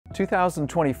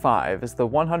2025 is the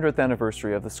 100th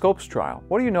anniversary of the Scopes trial.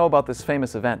 What do you know about this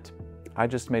famous event? I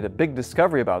just made a big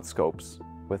discovery about Scopes,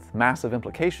 with massive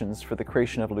implications for the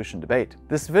creation-evolution debate.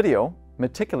 This video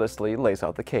meticulously lays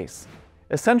out the case.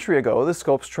 A century ago, the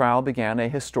Scopes trial began a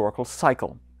historical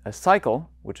cycle. A cycle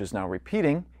which is now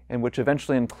repeating, and which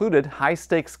eventually included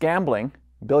high-stakes gambling,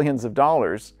 billions of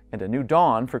dollars, and a new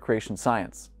dawn for creation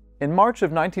science. In March of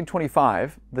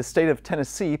 1925, the state of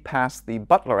Tennessee passed the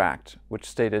Butler Act, which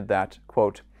stated that,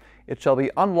 quote, "It shall be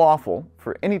unlawful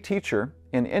for any teacher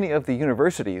in any of the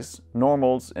universities,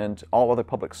 normals, and all other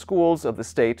public schools of the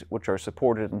state which are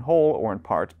supported in whole or in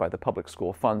part by the public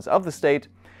school funds of the state,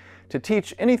 to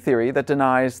teach any theory that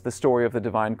denies the story of the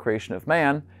divine creation of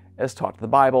man as taught in the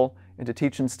Bible, and to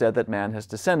teach instead that man has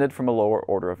descended from a lower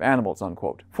order of animals,"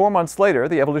 unquote. 4 months later,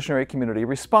 the evolutionary community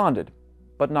responded,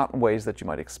 but not in ways that you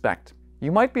might expect.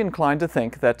 You might be inclined to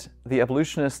think that the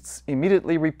evolutionists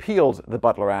immediately repealed the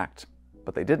Butler Act,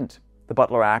 but they didn't. The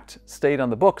Butler Act stayed on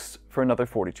the books for another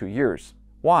 42 years.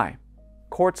 Why?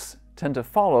 Courts tend to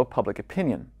follow public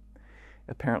opinion.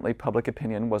 Apparently, public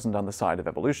opinion wasn't on the side of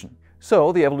evolution.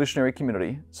 So the evolutionary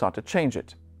community sought to change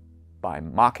it by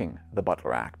mocking the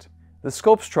Butler Act. The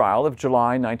Scopes trial of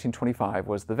July 1925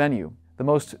 was the venue. The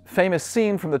most famous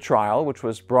scene from the trial, which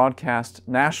was broadcast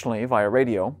nationally via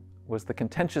radio, was the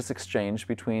contentious exchange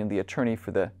between the attorney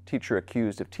for the teacher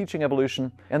accused of teaching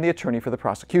evolution and the attorney for the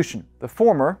prosecution. The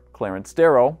former, Clarence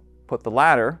Darrow, put the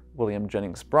latter, William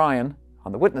Jennings Bryan,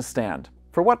 on the witness stand.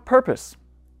 For what purpose?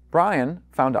 Bryan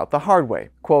found out the hard way.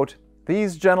 Quote,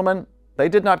 "These gentlemen, they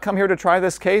did not come here to try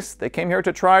this case, they came here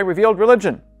to try revealed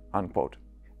religion," unquote.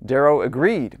 Darrow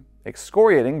agreed,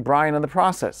 excoriating Bryan in the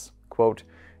process. Quote,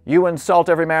 "You insult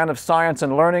every man of science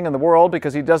and learning in the world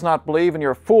because he does not believe in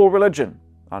your fool religion,"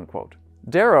 unquote.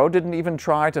 Darrow didn't even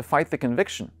try to fight the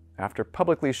conviction. After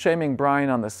publicly shaming Bryan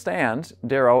on the stand,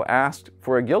 Darrow asked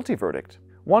for a guilty verdict.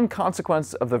 One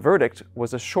consequence of the verdict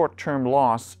was a short-term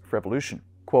loss for evolution.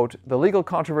 Quote, "The legal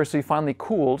controversy finally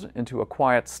cooled into a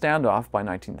quiet standoff by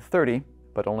 1930,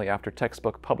 but only after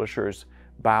textbook publishers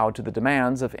bowed to the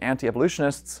demands of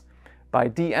anti-evolutionists by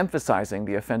de-emphasizing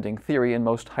the offending theory in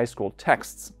most high school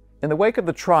texts. In the wake of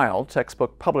the trial,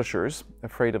 textbook publishers,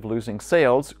 afraid of losing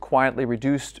sales, quietly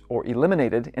reduced or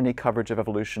eliminated any coverage of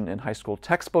evolution in high school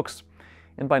textbooks,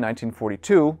 and by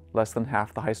 1942, less than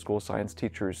half the high school science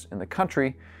teachers in the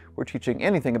country were teaching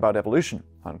anything about evolution,"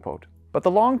 unquote. But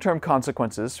the long-term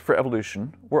consequences for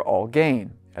evolution were all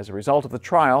gain. As a result of the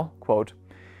trial, quote,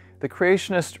 "The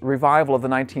creationist revival of the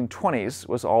 1920s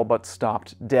was all but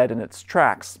stopped dead in its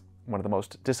tracks. One of the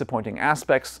most disappointing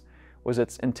aspects was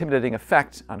its intimidating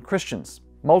effect on Christians.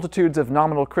 Multitudes of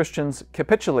nominal Christians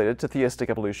capitulated to theistic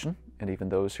evolution, and even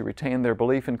those who retained their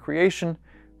belief in creation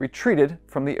retreated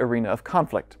from the arena of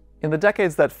conflict." In the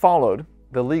decades that followed,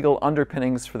 the legal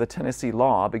underpinnings for the Tennessee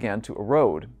law began to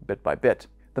erode bit by bit.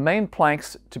 The main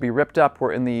planks to be ripped up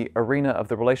were in the arena of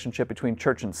the relationship between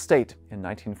church and state. In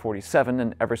 1947,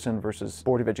 in Everson versus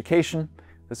Board of Education,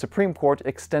 the Supreme Court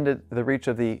extended the reach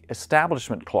of the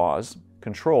Establishment Clause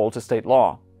control to state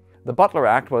law. The Butler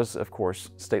Act was, of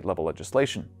course, state-level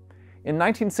legislation. In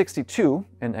 1962,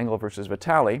 in Engel versus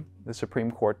Vitale, the Supreme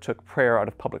Court took prayer out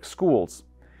of public schools.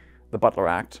 The Butler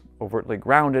Act, overtly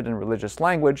grounded in religious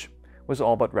language, was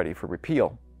all but ready for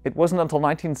repeal. It wasn't until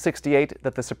 1968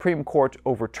 that the Supreme Court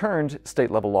overturned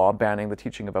state-level law banning the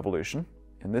teaching of evolution.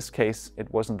 In this case,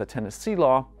 it wasn't the Tennessee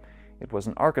law, it was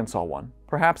an Arkansas one.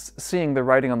 Perhaps seeing the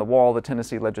writing on the wall, the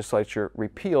Tennessee legislature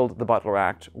repealed the Butler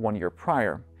Act 1 year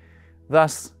prior.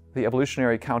 Thus, the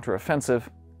evolutionary counteroffensive,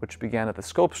 which began at the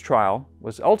Scopes trial,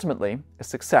 was ultimately a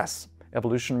success.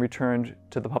 Evolution returned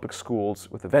to the public schools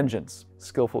with a vengeance.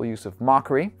 Skillful use of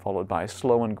mockery, followed by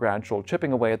slow and gradual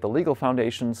chipping away at the legal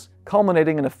foundations,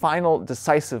 culminating in a final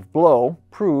decisive blow,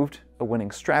 proved a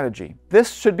winning strategy.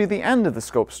 This should be the end of the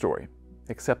Scopes story,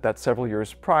 except that several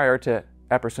years prior to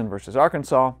Epperson versus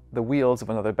Arkansas, the wheels of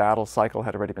another battle cycle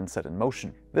had already been set in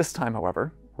motion. This time,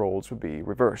 however, roles would be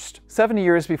reversed. 7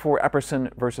 years before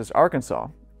Epperson versus Arkansas,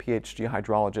 PhD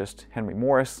hydrologist Henry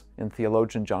Morris and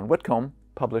theologian John Whitcomb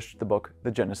published the book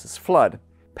The Genesis Flood.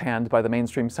 Panned by the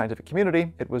mainstream scientific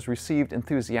community, it was received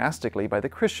enthusiastically by the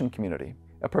Christian community.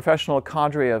 A professional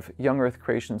cadre of young Earth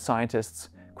creation scientists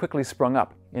quickly sprung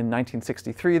up. In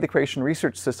 1963, the Creation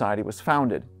Research Society was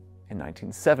founded. In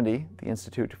 1970, the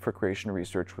Institute for Creation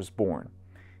Research was born.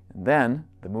 And then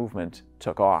the movement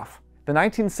took off. The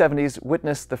 1970s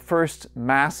witnessed the first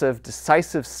massive,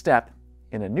 decisive step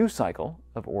in a new cycle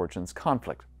of origins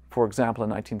conflict. For example, in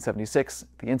 1976,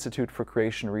 the Institute for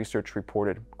Creation Research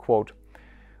reported, quote,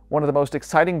 "One of the most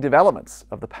exciting developments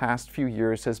of the past few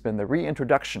years has been the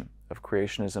reintroduction of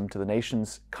creationism to the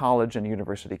nation's college and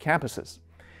university campuses.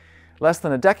 Less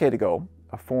than a decade ago,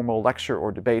 a formal lecture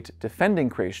or debate defending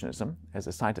creationism as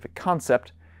a scientific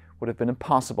concept would have been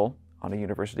impossible on a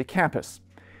university campus.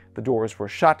 The doors were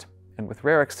shut, and with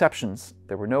rare exceptions,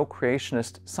 there were no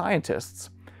creationist scientists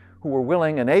who were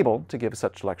willing and able to give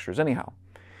such lectures anyhow.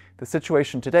 The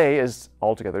situation today is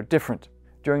altogether different.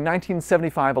 During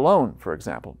 1975 alone, for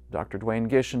example, Dr. Duane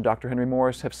Gish and Dr. Henry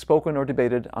Morris have spoken or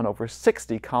debated on over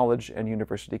 60 college and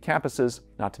university campuses,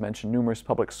 not to mention numerous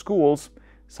public schools,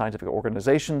 scientific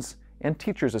organizations, and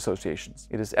teachers' associations.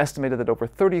 It is estimated that over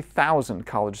 30,000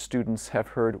 college students have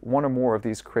heard one or more of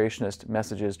these creationist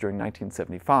messages during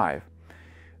 1975.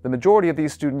 The majority of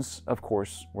these students, of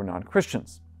course, were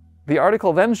non-Christians. The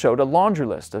article then showed a laundry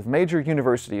list of major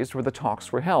universities where the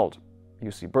talks were held: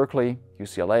 UC Berkeley,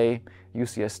 UCLA,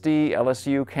 UCSD,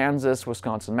 LSU, Kansas,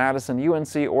 Wisconsin-Madison,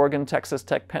 UNC, Oregon, Texas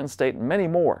Tech, Penn State, and many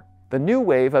more. The new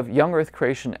wave of young Earth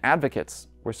creation advocates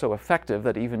were so effective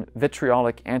that even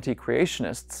vitriolic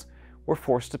anti-creationists were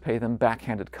forced to pay them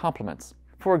backhanded compliments.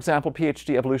 For example,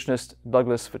 PhD evolutionist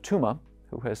Douglas Fatuma,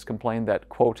 who has complained that,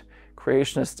 quote,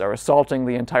 creationists are assaulting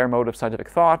the entire mode of scientific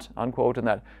thought, unquote, and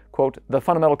that, quote, the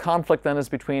fundamental conflict then is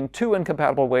between two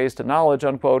incompatible ways to knowledge,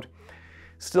 unquote,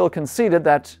 still conceded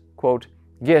that, quote,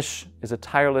 Gish is a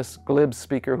tireless, glib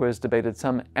speaker who has debated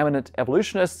some eminent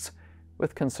evolutionists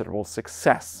with considerable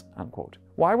success, unquote.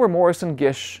 Why were Morris and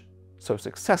Gish so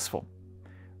successful?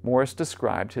 Morris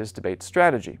described his debate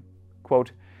strategy.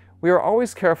 Quote, we are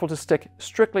always careful to stick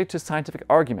strictly to scientific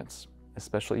arguments,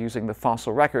 especially using the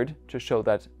fossil record to show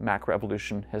that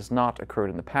macroevolution has not occurred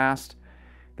in the past,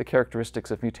 the characteristics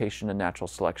of mutation and natural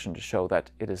selection to show that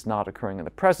it is not occurring in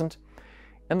the present,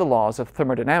 and the laws of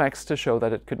thermodynamics to show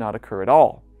that it could not occur at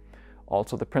all.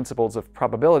 Also, the principles of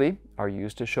probability are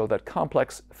used to show that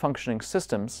complex functioning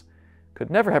systems could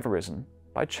never have arisen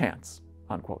by chance,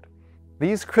 unquote.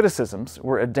 These criticisms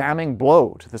were a damning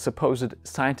blow to the supposed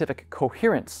scientific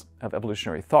coherence of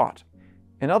evolutionary thought.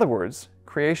 In other words,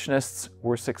 creationists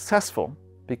were successful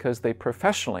because they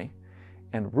professionally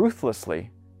and ruthlessly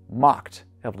mocked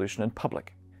evolution in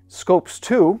public. Scopes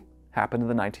 2 happened in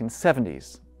the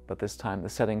 1970s, but this time the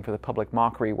setting for the public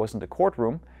mockery wasn't a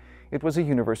courtroom, it was a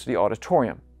university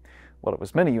auditorium. Well, it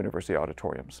was many university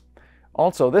auditoriums.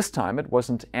 Also, this time it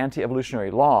wasn't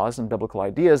anti-evolutionary laws and biblical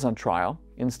ideas on trial.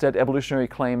 Instead, evolutionary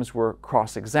claims were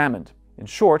cross-examined. In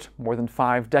short, more than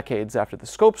 5 decades after the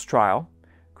Scopes trial,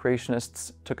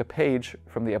 creationists took a page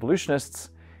from the evolutionists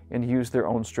and used their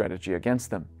own strategy against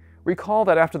them. Recall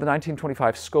that after the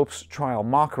 1925 Scopes trial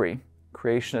mockery,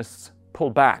 creationists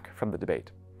pulled back from the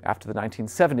debate. After the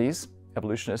 1970s,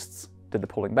 evolutionists did the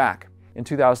pulling back. In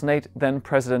 2008, then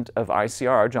President of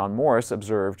ICR, John Morris,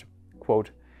 observed,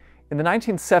 quote, in the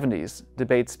 1970s,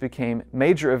 debates became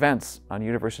major events on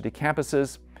university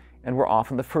campuses and were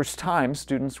often the first time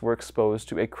students were exposed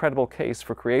to a credible case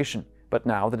for creation. But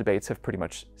now the debates have pretty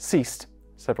much ceased.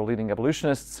 Several leading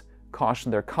evolutionists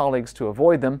cautioned their colleagues to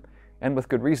avoid them, and with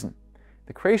good reason.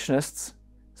 The creationists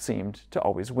seemed to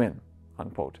always win,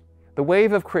 unquote. The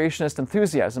wave of creationist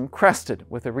enthusiasm crested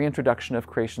with the reintroduction of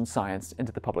creation science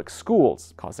into the public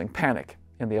schools, causing panic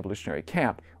in the evolutionary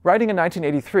camp. Writing in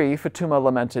 1983, Fatuma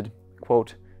lamented,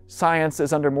 quote, science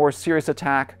is under more serious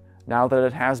attack now than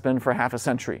it has been for half a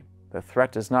century. The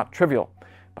threat is not trivial.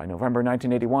 By November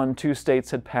 1981, 2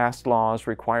 states had passed laws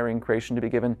requiring creation to be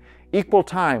given equal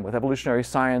time with evolutionary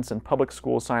science in public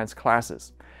school science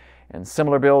classes, and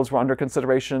similar bills were under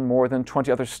consideration in more than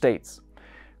 20 other states.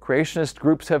 Creationist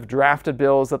groups have drafted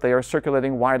bills that they are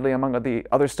circulating widely among the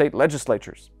other state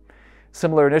legislatures.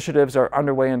 Similar initiatives are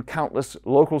underway in countless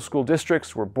local school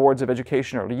districts where boards of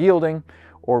education are yielding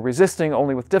or resisting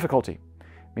only with difficulty.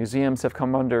 Museums have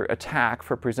come under attack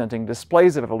for presenting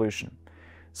displays of evolution.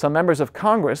 Some members of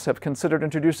Congress have considered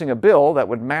introducing a bill that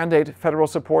would mandate federal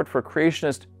support for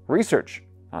creationist research,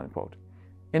 unquote.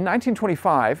 In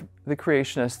 1925, the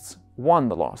creationists won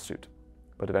the lawsuit,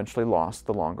 but eventually lost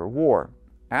the longer war.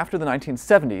 After the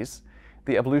 1970s,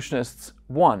 the evolutionists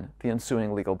won the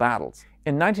ensuing legal battles.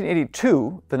 In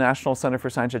 1982, the National Center for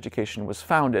Science Education was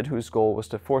founded, whose goal was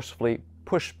to forcefully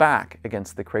push back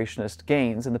against the creationist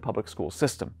gains in the public school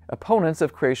system. Opponents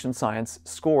of creation science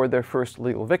scored their first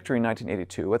legal victory in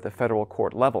 1982 at the federal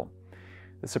court level.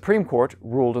 The Supreme Court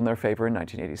ruled in their favor in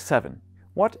 1987.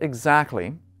 What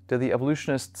exactly did the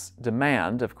evolutionists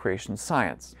demand of creation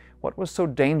science? What was so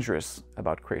dangerous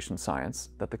about creation science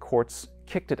that the courts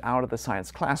kicked it out of the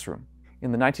science classroom?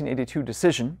 In the 1982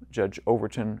 decision, Judge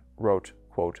Overton wrote,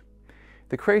 quote,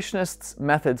 the creationists'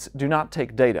 methods do not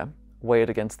take data, weigh it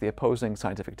against the opposing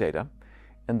scientific data,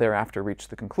 and thereafter reach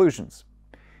the conclusions.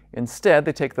 Instead,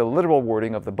 they take the literal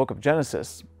wording of the book of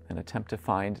Genesis and attempt to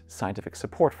find scientific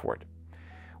support for it.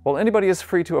 While anybody is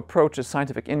free to approach a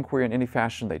scientific inquiry in any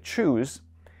fashion they choose,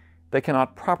 they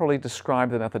cannot properly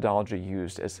describe the methodology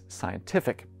used as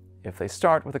scientific if they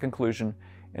start with a conclusion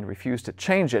and refuse to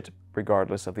change it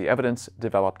regardless of the evidence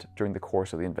developed during the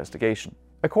course of the investigation.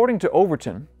 According to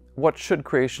Overton, what should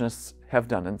creationists have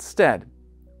done instead?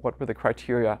 What were the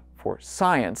criteria for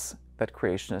science that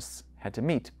creationists had to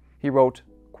meet? He wrote,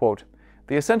 quote,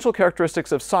 "The essential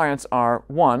characteristics of science are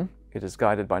 1. It is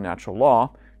guided by natural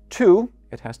law. 2.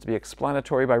 It has to be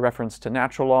explanatory by reference to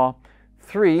natural law.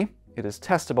 3. It is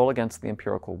testable against the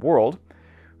empirical world.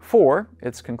 4.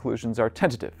 Its conclusions are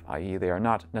tentative, i.e. they are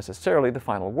not necessarily the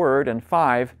final word. And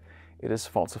 5. It is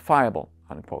falsifiable,"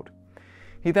 unquote.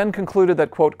 He then concluded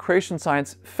that, quote, "creation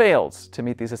science fails to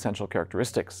meet these essential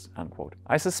characteristics," unquote.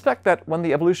 I suspect that when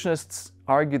the evolutionists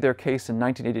argued their case in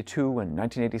 1982 and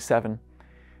 1987,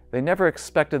 they never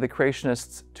expected the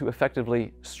creationists to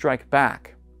effectively strike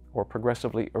back or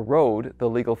progressively erode the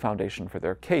legal foundation for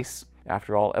their case.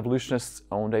 After all, evolutionists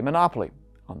owned a monopoly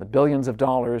on the billions of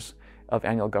dollars of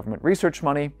annual government research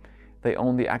money. They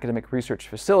owned the academic research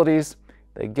facilities.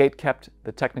 They gatekept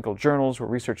the technical journals where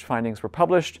research findings were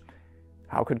published.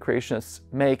 How could creationists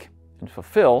make and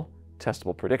fulfill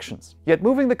testable predictions? Yet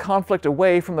moving the conflict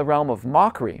away from the realm of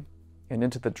mockery and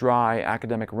into the dry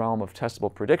academic realm of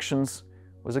testable predictions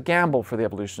was a gamble for the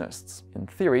evolutionists. In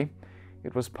theory,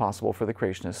 it was possible for the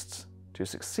creationists to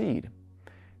succeed.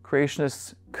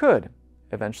 Creationists could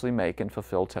eventually make and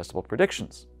fulfill testable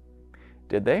predictions.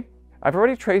 Did they? I've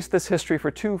already traced this history for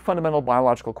 2 fundamental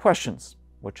biological questions,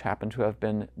 which happen to have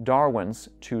been Darwin's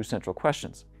 2 central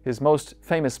questions. His most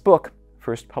famous book,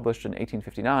 first published in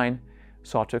 1859,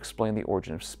 sought to explain the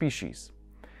origin of species.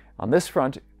 On this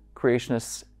front,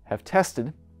 creationists have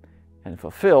tested and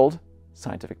fulfilled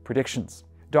scientific predictions.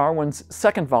 Darwin's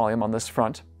second volume on this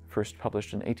front, first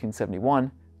published in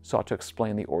 1871, sought to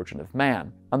explain the origin of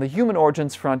man. On the human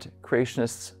origins front,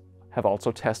 creationists have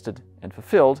also tested and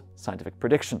fulfilled scientific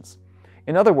predictions.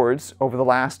 In other words, over the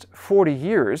last 40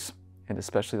 years, and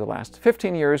especially the last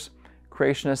 15 years,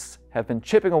 creationists have been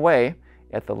chipping away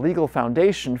at the legal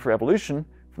foundation for evolution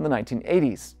from the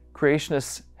 1980s.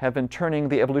 Creationists have been turning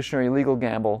the evolutionary legal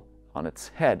gamble on its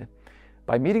head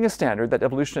by meeting a standard that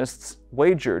evolutionists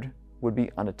wagered would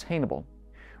be unattainable.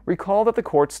 Recall that the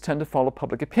courts tend to follow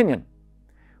public opinion.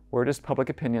 Where does public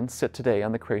opinion sit today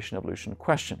on the creation-evolution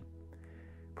question?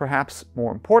 Perhaps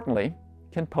more importantly,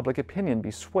 can public opinion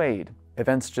be swayed?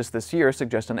 Events just this year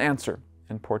suggest an answer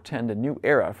and portend a new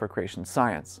era for creation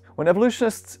science. When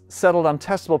evolutionists settled on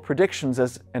testable predictions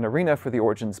as an arena for the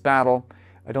origins battle,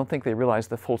 I don't think they realized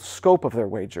the full scope of their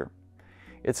wager.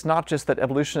 It's not just that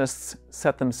evolutionists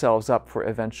set themselves up for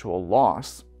eventual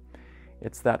loss.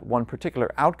 It's that one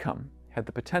particular outcome had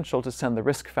the potential to send the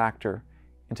risk factor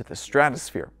into the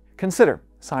stratosphere. Consider,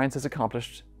 science is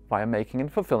accomplished via making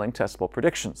and fulfilling testable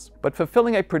predictions. But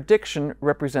fulfilling a prediction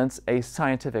represents a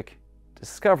scientific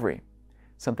discovery,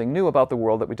 something new about the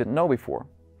world that we didn't know before.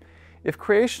 If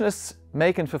creationists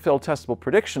make and fulfill testable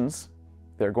predictions,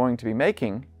 they're going to be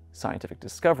making scientific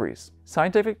discoveries.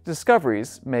 Scientific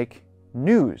discoveries make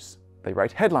news. They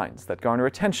write headlines that garner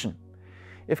attention.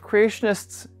 If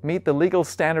creationists meet the legal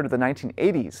standard of the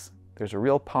 1980s, there's a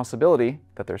real possibility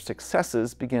that their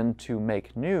successes begin to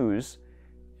make news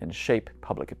and shape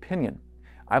public opinion.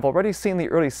 I've already seen the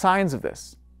early signs of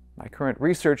this. My current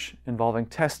research involving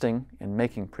testing and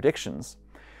making predictions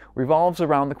revolves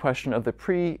around the question of the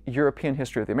pre-European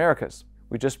history of the Americas.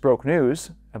 We just broke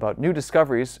news about new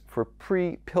discoveries for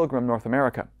pre-Pilgrim North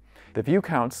America. The view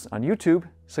counts on YouTube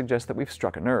suggest that we've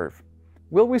struck a nerve.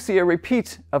 Will we see a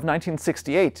repeat of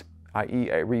 1968, i.e.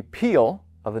 a repeal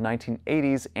of the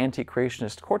 1980s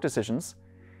anti-creationist court decisions,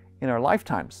 in our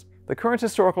lifetimes? The current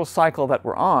historical cycle that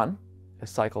we're on, a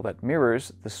cycle that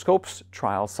mirrors the Scopes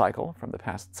trial cycle from the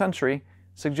past century,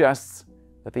 suggests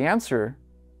that the answer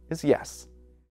is yes.